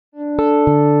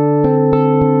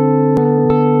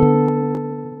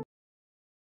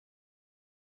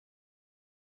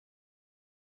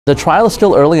The trial is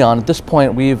still early on. At this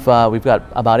point, we've got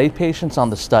about 8 patients on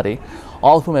the study,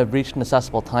 all of whom have reached an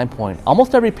assessable time point.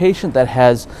 Almost every patient that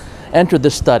has entered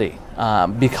this study,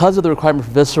 because of the requirement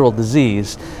for visceral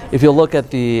disease, if you look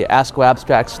at the ASCO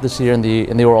abstracts this year in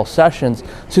the oral sessions,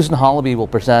 Susan Hollaby will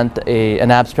present an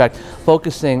abstract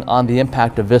focusing on the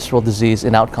impact of visceral disease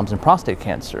in outcomes in prostate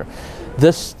cancer.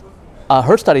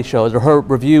 Her study shows, or her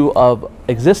review of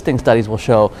existing studies will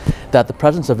show, that the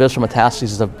presence of visceral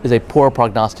metastases is a poor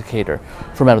prognosticator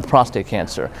for men with prostate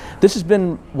cancer. This has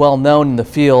been well known in the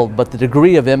field, but the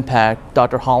degree of impact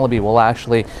Dr. Hollaby will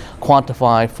actually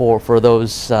quantify for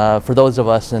those of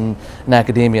us in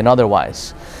academia and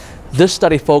otherwise. This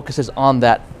study focuses on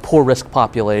that poor risk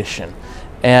population.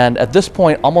 And at this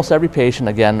point, almost every patient,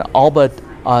 again,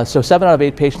 so 7 out of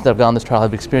 8 patients that have gone on this trial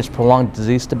have experienced prolonged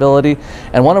disease stability,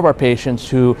 and one of our patients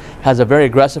who has a very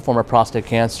aggressive form of prostate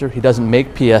cancer, he doesn't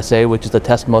make PSA, which is the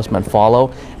test most men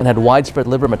follow, and had widespread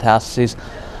liver metastases.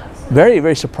 Very,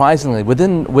 very surprisingly,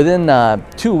 within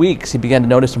 2 weeks, he began to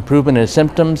notice improvement in his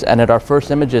symptoms, and at our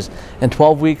first images in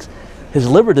 12 weeks, his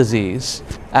liver disease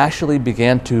actually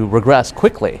began to regress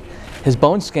quickly. His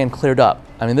bone scan cleared up.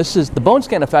 I mean, the bone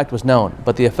scan effect was known,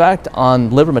 but the effect on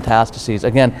liver metastases,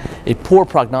 again, a poor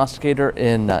prognosticator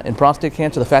in prostate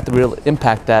cancer, the fact that we will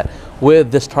impact that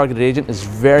with this targeted agent is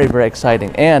very, very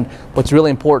exciting. And what's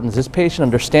really important is this patient,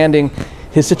 understanding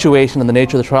his situation and the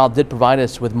nature of the trial, did provide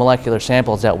us with molecular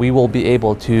samples that we will be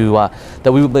able to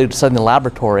study in the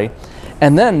laboratory,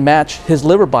 and then match his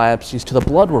liver biopsies to the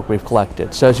blood work we've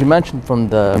collected. So as you mentioned from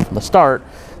the start,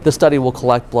 this study will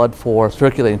collect blood for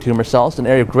circulating tumor cells, an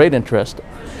area of great interest,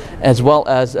 as well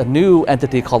as a new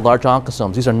entity called large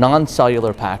oncosomes. These are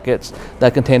non-cellular packets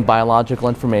that contain biological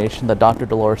information that Dr.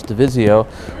 Dolores Divizio,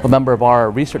 a member of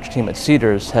our research team at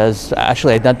Cedars, has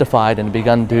actually identified and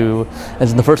begun to,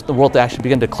 as in the first in the world, to actually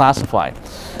begin to classify.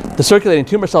 The circulating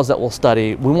tumor cells that we'll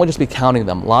study, we won't just be counting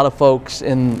them. A lot of folks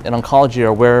in oncology are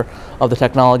aware of the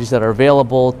technologies that are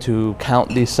available to count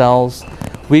these cells.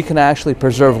 We can actually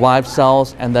preserve live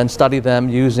cells and then study them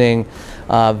using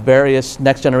various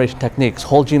next generation techniques,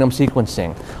 whole genome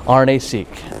sequencing, RNA-seq,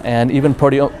 and even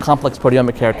complex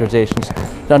proteomic characterizations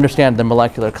to understand the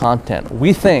molecular content.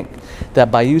 We think that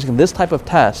by using this type of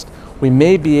test, we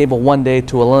may be able one day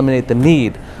to eliminate the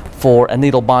need for a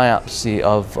needle biopsy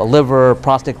of a liver,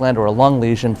 prostate gland, or a lung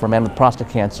lesion for a man with prostate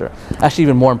cancer. Actually,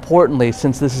 even more importantly,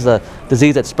 since this is a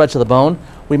disease that spreads to the bone,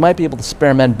 we might be able to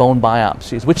spare men bone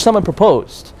biopsies, which someone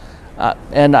proposed.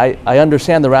 And I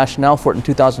understand the rationale for it in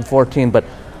 2014, but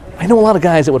I know a lot of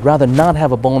guys that would rather not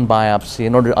have a bone biopsy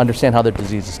in order to understand how their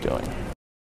disease is doing.